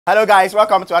Hello guys,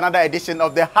 welcome to another edition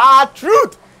of The Hard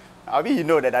Truth. I mean, you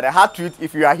know that The Hard Truth,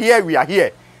 if you are here, we are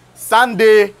here.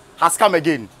 Sunday has come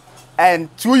again,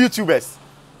 and two YouTubers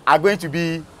are going to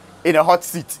be in a hot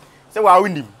seat. So we are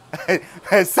winning.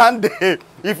 Sunday,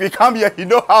 if you come here, you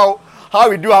know how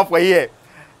we do have for here.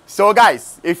 So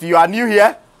guys, if you are new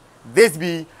here, this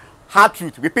be Hard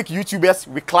Truth. We pick YouTubers,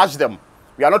 we clash them.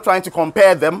 We are not trying to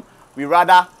compare them, we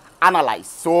rather analyze.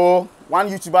 So one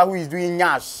YouTuber who is doing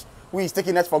nyash, who is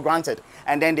taking us for granted,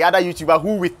 and then the other YouTuber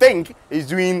who we think is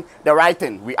doing the right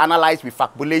thing. We analyze, we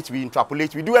factulate, we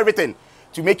interpolate, we do everything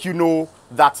to make you know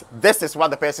that this is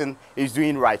what the person is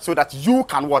doing right, so that you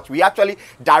can watch. We actually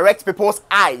direct people's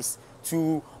eyes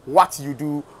to what you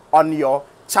do on your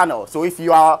channel. So if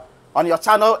you are on your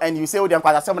channel and you say,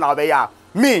 oh,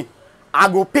 me, I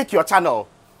go pick your channel.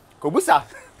 Kobusa,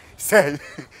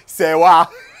 say wow.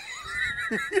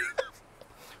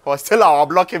 Or still are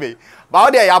blocking me.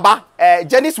 But there, Yaba,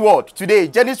 Jenny's word today.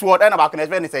 Jenny's word, and about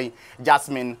to say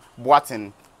Jasmine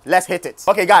Boateng. Let's hit it.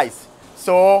 Okay, guys.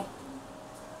 So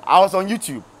I was on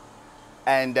YouTube,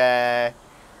 and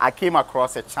I came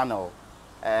across a channel,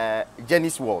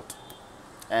 Jenny's word,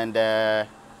 and I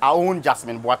own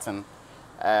Jasmine Boateng,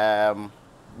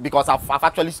 because I've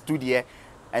actually stood here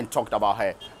and talked about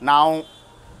her. Now,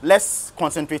 let's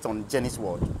concentrate on Jenny's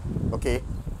word, okay?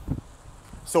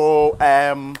 So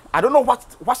I don't know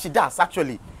what she does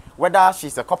actually, whether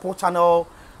she's a couple channel,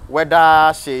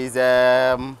 whether she's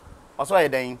also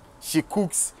then she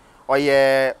cooks or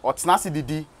Tnasi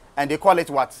Didi, and they call it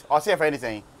what? Or say for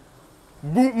anything,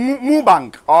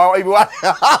 Mubang or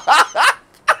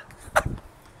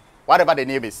whatever the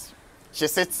name is. She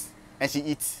sits and she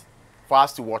eats for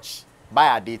us to watch, buy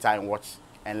our data and watch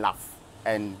and laugh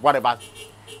and whatever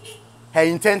her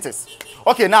intent is.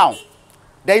 Okay, now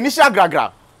the initial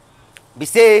gragra. We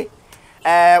say,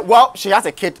 well, she has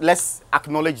a kid. Let's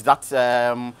acknowledge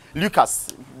that Lucas,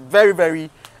 very, very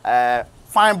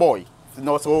fine boy. You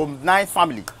know, so nice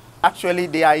family. Actually,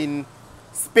 they are in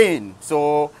Spain,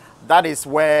 so that is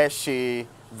where she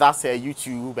does her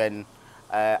YouTube and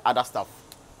other stuff.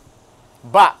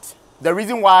 But the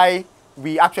reason why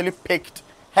we actually picked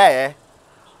her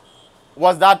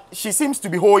was that she seems to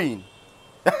be hoeing.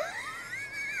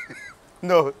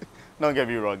 No, don't get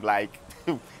me wrong. Like,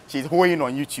 she's hoeing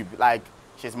on YouTube. Like,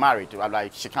 she's married.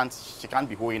 Like, she can't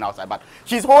be hoeing outside. But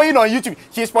she's hoeing on YouTube.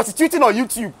 She's prostituting on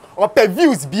YouTube. Or per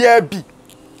views, BRB.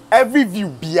 Every view,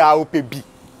 BROPB.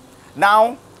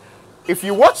 Now, if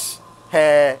you watch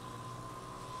her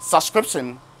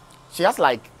subscription, she has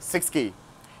like 6K.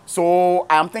 So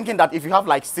I am thinking that if you have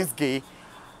like 6K,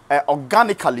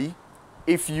 organically,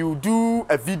 if you do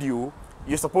a video,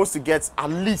 you're supposed to get at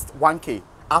least 1K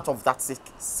out of that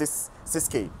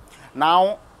 6K.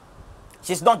 Now,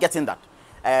 she's not getting that.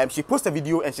 She posts a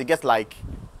video and she gets like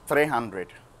 300,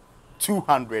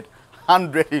 200,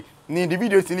 100. In the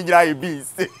videos in the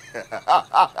bees.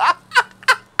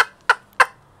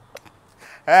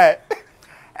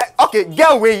 Okay,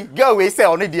 girl away, say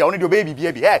only the baby.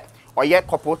 Hey, or yeah,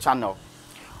 couple channel,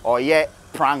 or yeah,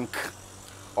 prank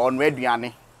on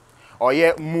Rediani, or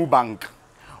yeah, Mubang,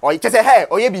 or just say hey,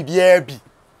 or yeah, baby.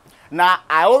 Now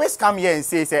I always come here and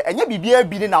say, and you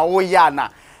be na oh yeah na.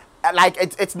 Like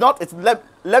it's not.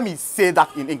 Let me say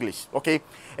that in English, okay?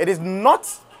 It is not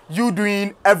you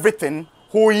doing everything,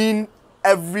 hoeing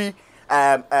every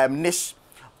niche,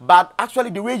 but actually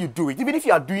the way you do it. Even if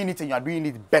you are doing it and you are doing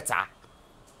it better,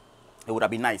 it would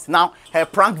have been nice. Now her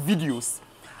prank videos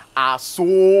are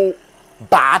so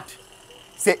bad.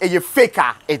 Say a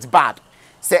faker, it's bad.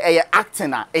 Say a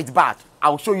actor, it's bad. I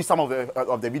will show you some of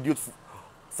the videos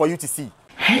for you to see.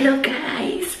 Hello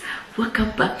guys,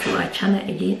 welcome back to our channel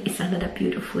again. It's another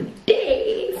beautiful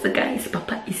day. So guys,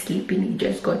 Papa is sleeping. He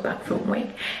just got back from work,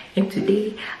 and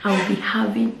today I will be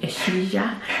having a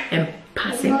shisha and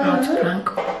passing out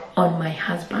prank on my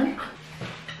husband.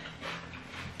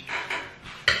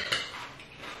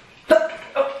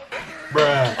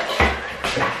 Bruh.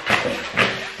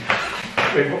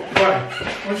 Wait, what?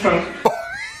 What's wrong?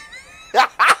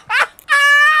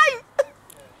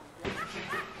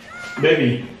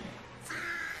 Baby.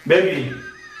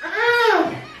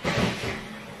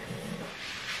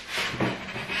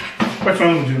 What's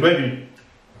wrong with you, baby?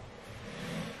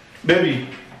 Baby.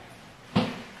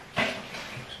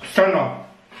 Stand up.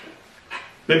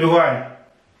 Baby, why?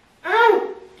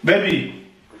 Baby.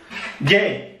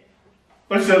 Jay.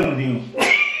 What's wrong with you?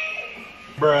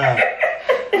 Bruh.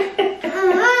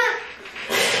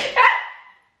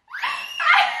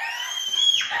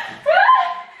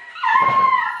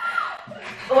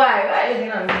 Why is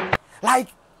it on me? Like,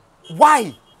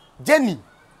 why, Jenny?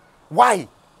 Why?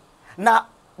 Now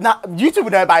Now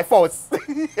YouTube by force.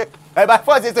 By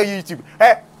force is a YouTube.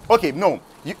 Hey, okay, no.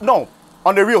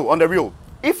 On the real.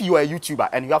 If you are a YouTuber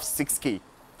and you have 6K,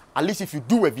 at least if you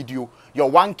do a video,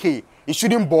 your 1K, it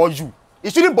shouldn't bore you.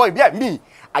 It shouldn't bore you. Yeah, me,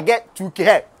 I get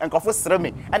 2K and coffee stream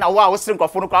me. And I was stream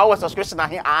coffee, I was subscription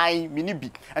I mini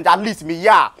big. And at least me,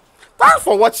 yeah. Thanks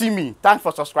for watching me. Thanks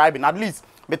for subscribing. At least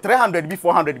me 300 be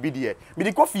 400 be there. Me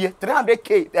the coffee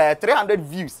 300K, 300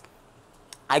 views.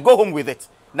 I go home with it.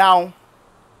 Now,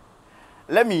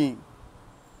 let me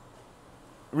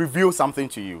reveal something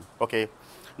to you, okay?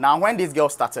 Now, when this girl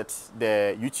started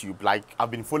the YouTube, like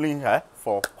I've been following her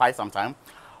for quite some time.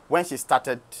 When she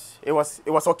started, it was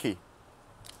okay.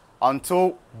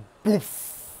 Until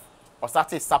poof, or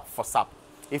started sap for sap.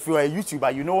 If you're a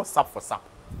YouTuber, you know sap for sap.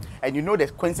 And you know the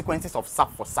consequences of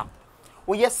sap for sap.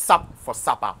 Oh yes, sap for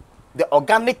sap. The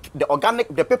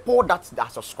people that are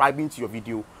subscribing to your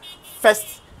video,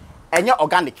 first, and you're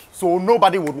organic, so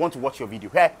nobody would want to watch your video.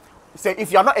 Hey, so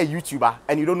if you're not a YouTuber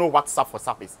and you don't know what sap for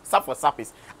sap is,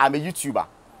 I'm a YouTuber.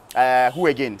 Who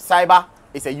again? Cyber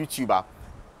is a YouTuber.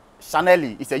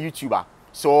 Chanelly is a YouTuber.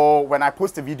 So when I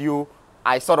post a video,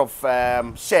 I sort of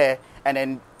share and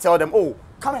then tell them, oh,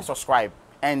 come and subscribe.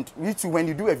 And YouTube, when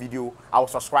you do a video, I'll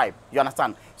subscribe. You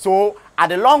understand? So at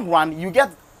the long run, you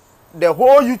get the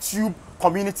whole YouTube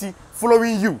community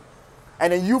following you.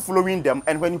 And then you following them.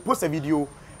 And when you post a video,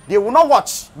 they will not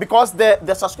watch because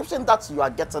the subscription that you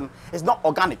are getting is not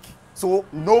organic. So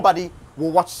nobody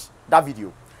will watch that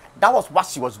video. That was what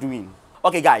she was doing.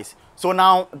 Okay, guys. So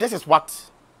now this is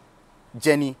what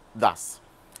Jenny does.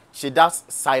 She does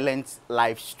silent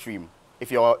live stream.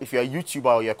 If you're a YouTuber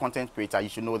or you're a content creator, you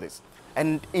should know this.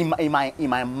 And in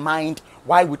my mind,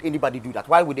 why would anybody do that?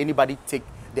 Why would anybody take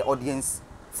the audience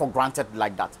for granted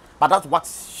like that? But that's what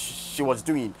she was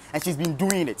doing, and she's been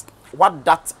doing it. What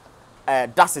that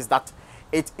does is that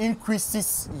it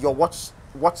increases your watch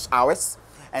hours,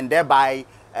 and thereby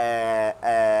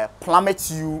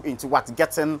plummets you into what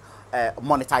getting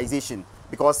monetization,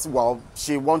 because well,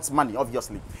 she wants money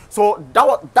obviously. So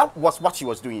that was what she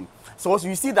was doing. So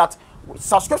you see that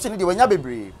subscription they were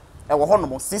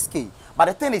 6K, but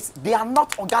the thing is they are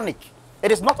not organic.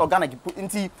 It is not organic.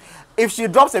 If she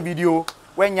drops a video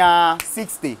when you're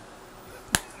 60,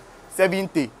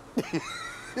 70,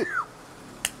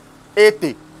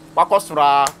 80,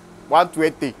 bakosra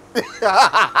 120.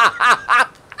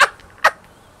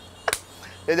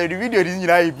 The video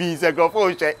is being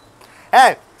said.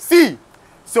 Hey, see.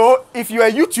 So if you are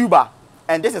a YouTuber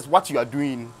and this is what you are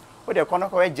doing, what they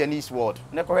call Jenny's word,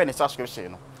 they call a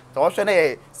subscription. So also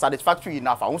satisfactory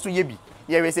enough. I want to yebi.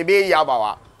 Yeah, we say be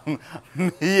yabawa.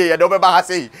 Yeah, don't remember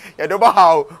say. You don't know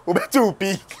how we to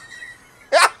be.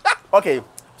 Okay,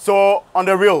 so on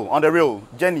the real,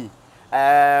 Jenny,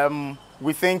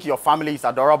 we think your family is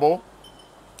adorable,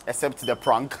 except the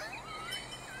prank.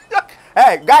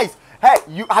 Hey guys, hey,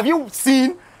 have you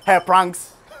seen her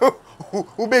pranks?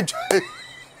 Who made?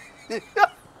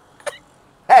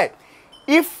 Hey,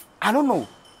 if I don't know,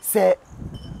 say,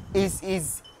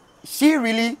 is she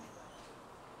really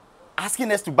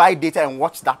asking us to buy data and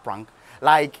watch that prank?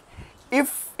 Like,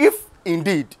 if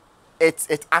indeed it's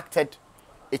acted,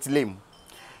 it's lame.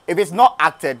 If it's not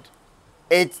acted,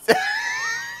 it's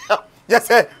just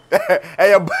hey,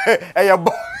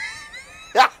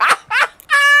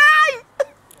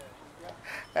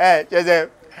 just a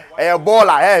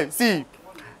baller. Hey, see,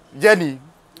 Jenny,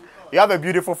 you have a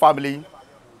beautiful family.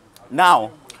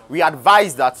 Now, we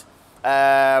advise that,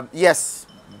 yes,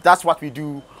 that's what we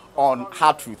do on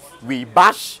Hard Truth. We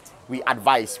bash, we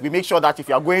advise. We make sure that if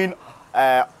you are going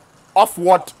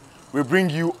offward, we bring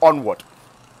you onward.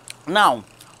 Now,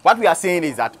 what we are saying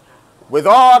is that with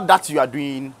all that you are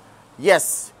doing,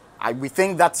 yes, we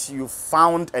think that you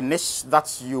found a niche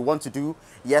that you want to do,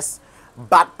 yes,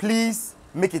 but please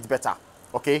make it better,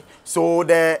 okay? So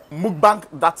the mukbang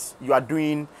that you are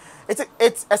doing,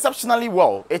 it's exceptionally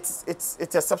well. It's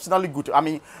exceptionally good. I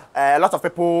mean, a lot of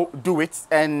people do it,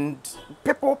 and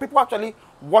people actually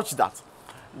watch that.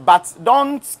 But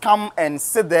don't come and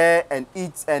sit there and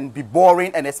eat and be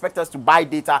boring and expect us to buy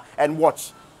data and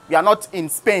watch. We are not in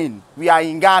Spain. We are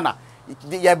in Ghana.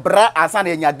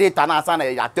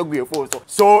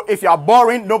 So if you are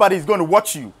boring, nobody is going to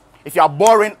watch you. If you are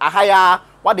boring,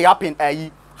 what they happen?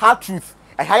 Hard Truth.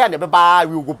 We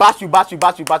will go bash you.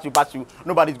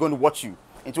 Nobody's going to watch you.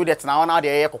 Until that's now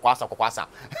they kokwasa.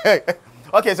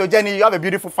 Okay, so Jenny, you have a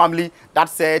beautiful family. That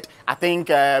said, I think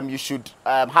you should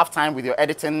have time with your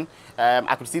editing.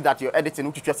 I could see that you're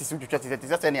editing.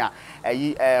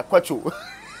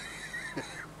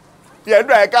 Yeah,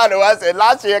 I can't answer.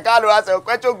 Last year, I can't answer.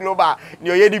 Question global.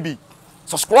 You're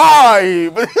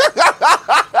subscribe.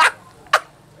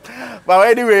 But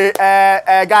anyway,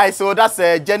 guys, so that's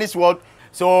Jenny's world.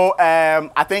 So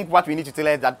I think what we need to tell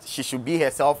her is that she should be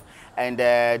herself and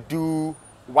do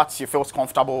what she feels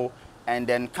comfortable, and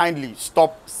then kindly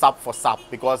stop sub for sub,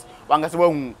 because one gets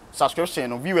one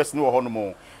subscription viewers no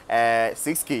more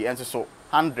 6K and so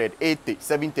 180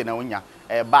 70 na unya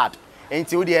bad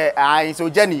until the so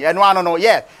Jenny and one no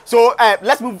yeah. So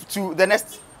let's move to the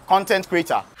next content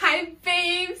creator. Hi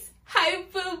babes, hi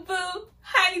boo boo,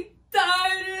 hi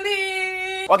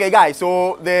darling. Okay guys,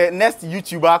 so the next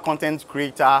YouTuber content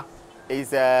creator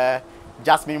is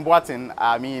Jasmine Boateng.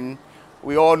 I mean,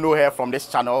 we all know her from this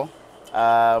channel.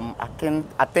 I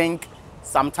think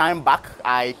some time back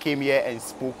I came here and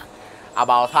spoke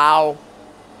about how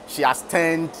she has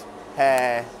turned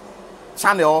her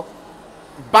channel.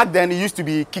 Back then it used to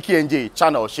be Kiki and J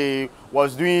channel. She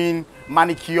was doing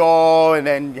manicure and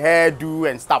then hairdo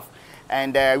and stuff,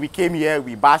 and we came here,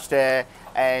 we bashed her,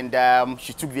 and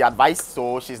she took the advice,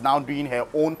 so she's now doing her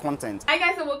own content. Hi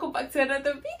guys, and welcome back to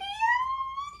another video.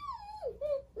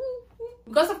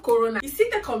 Because of Corona, you see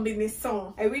the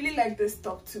combination. I really like this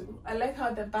top too. I like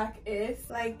how the back is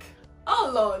like,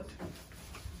 oh lord,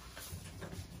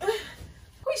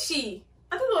 who is she?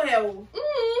 I don't know her.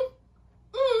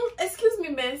 Excuse me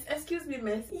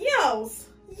miss, yos.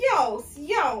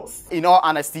 In all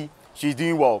honesty, she's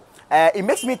doing well. It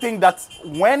makes me think that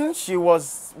when she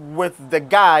was with the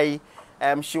guy,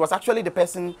 she was actually the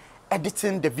person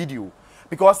editing the video,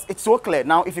 because it's so clear.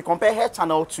 Now, if you compare her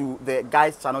channel to the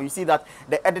guy's channel, you see that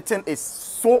the editing is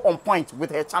so on point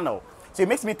with her channel. So it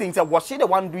makes me think that was she the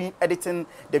one doing editing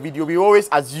the video? We always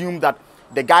assume that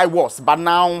the guy was, but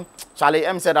now Charlie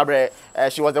M said that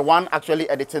she was the one actually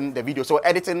editing the video. So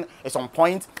editing is on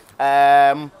point.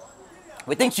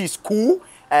 We think she's cool.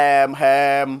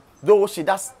 Though she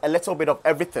does a little bit of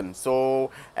everything.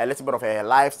 So a little bit of her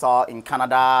lifestyle in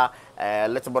Canada, a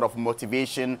little bit of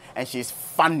motivation, and she's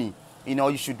funny. You know,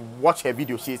 you should watch her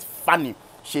video. She's funny.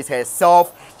 She's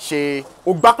herself. She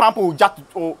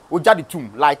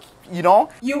like, you know.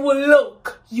 You will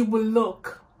look,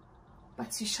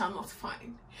 but you shall not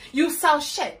find. You sell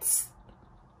shit.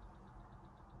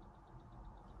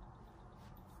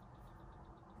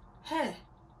 Hey,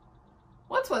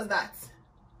 what was that?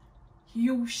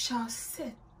 You shall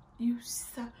sit. You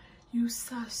shall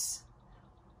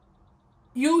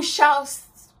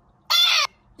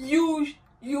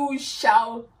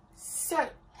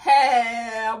sit.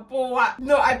 Hey, boy.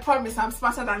 No, I promise I'm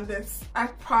smarter than this. I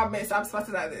promise I'm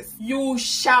smarter than this. You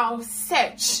shall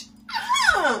search.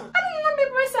 I don't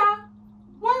remember,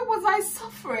 why was I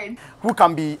suffering? Who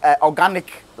can be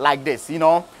organic like this, you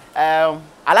know? I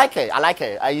like her.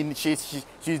 I mean, she's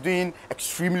doing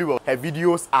extremely well. Her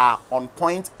videos are on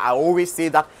point. I always say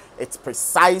that it's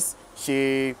precise.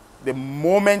 The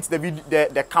moment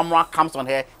the camera comes on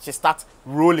her, she starts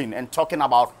rolling and talking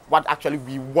about what actually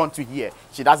we want to hear.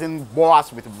 She doesn't bore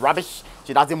us with rubbish.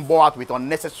 She doesn't bore us with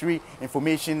unnecessary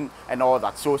information and all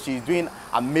that. So she's doing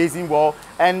amazing well,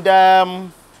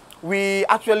 and we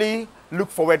actually look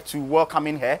forward to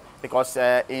welcoming her, because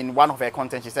in one of her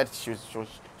content she said she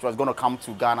was going to come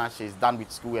to Ghana. She's done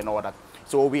with school and all that.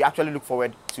 So we actually look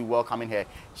forward to welcoming her.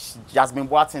 Jasmine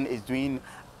Boateng is doing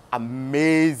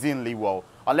amazingly well.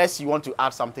 Unless you want to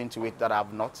add something to it that I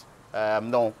have not.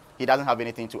 No, he doesn't have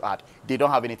anything to add. They don't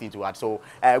have anything to add. So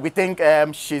we think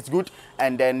she's good,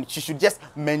 and then she should just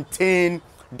maintain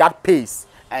that pace,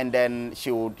 and then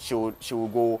she will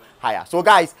go higher. So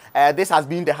guys, this has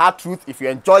been the hard truth. If you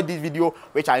enjoyed this video,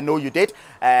 which I know you did,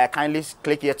 kindly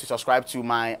click here to subscribe to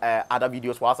my other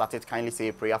videos. Whilst at it, kindly say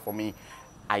a prayer for me.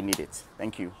 I need it.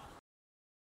 Thank you.